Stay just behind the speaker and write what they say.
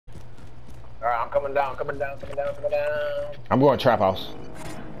Alright, I'm coming down, coming down, coming down, coming down. I'm going trap house.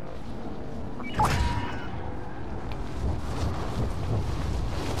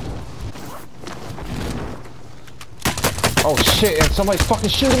 Oh shit, and somebody's fucking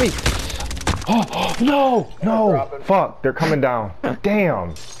shooting me. Oh, no, no. Fuck, they're coming down.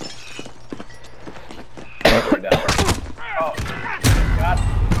 Damn. Oh, God.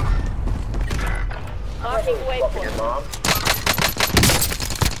 Marking Fucking your mom.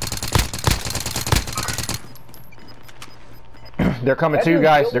 They're coming to you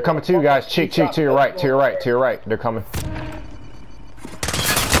guys. They're coming to you guys. Cheek, cheek, to your right, to your right, to your right. They're coming.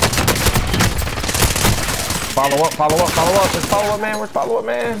 Follow up, follow up, follow up. Let's follow up, man. Let's follow up,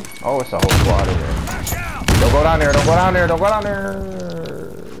 man. Oh, it's a whole squad in there. Don't go down there. Don't go down there. Don't go down there.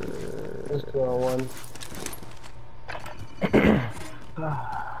 Let's go on one.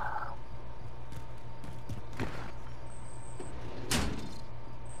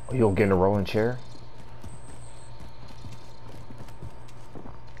 Oh, you'll get in a rolling chair.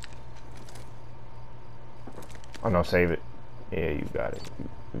 Oh no, save it. Yeah, you got it.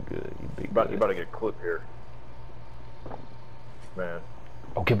 You good. You big. You about to get a clip here. Man.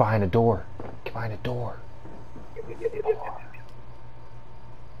 Oh, get behind the door. Get behind the door.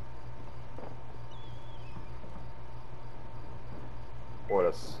 What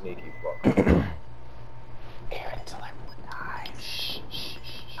a sneaky fuck. Here until everyone dies. Shh, shh,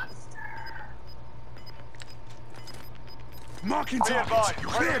 shh. Marking Be target. advised,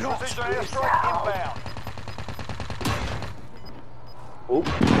 Cleared off. precision airstrike inbound. Oop.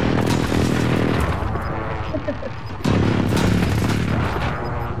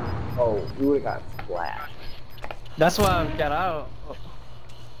 Oh, you would've got splashed. That's why I got out.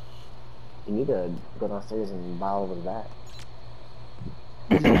 You need to go downstairs and buy over the back.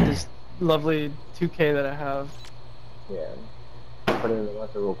 This lovely 2K that I have. Yeah. Put it in the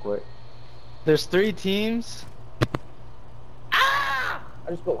left real quick. There's 3 teams. I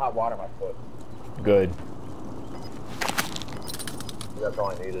just spilled hot water on my foot. Good. That's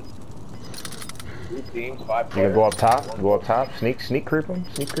all I needed. 2 teams, 5 You players. can go up top. Go up top. Sneak creep them.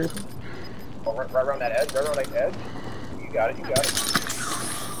 Sneak creep them. Oh, right around that edge, right around that edge. You got it, you got it.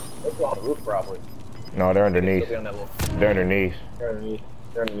 Let's go on the roof probably. No, they're underneath. Still be on that little... They're underneath. They're underneath.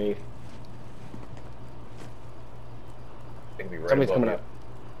 They're underneath. They can be right Somebody's above coming you. up.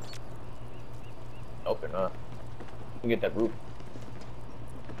 Nope, they're not. You can get that roof.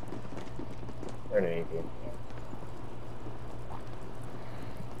 They're underneath you.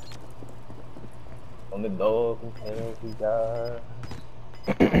 On the dog and tell you guys.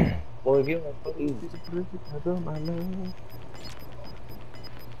 Boy, if you don't believe it's a perfect of my love.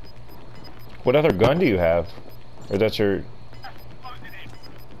 What other gun do you have? Or that's your...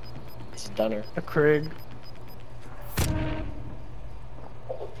 Stunner. A Krig. I'm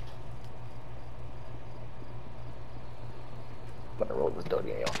gonna roll this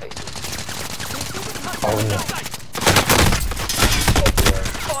doggy in your face. Oh no.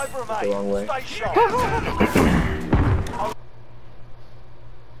 Five remain. wrong way. Stay sharp.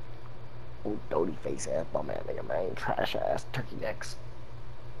 Oh, dirty face ass bum ass nigga, man. Trash ass turkey necks.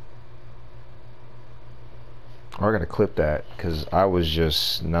 Oh, I gotta clip that because I was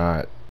just not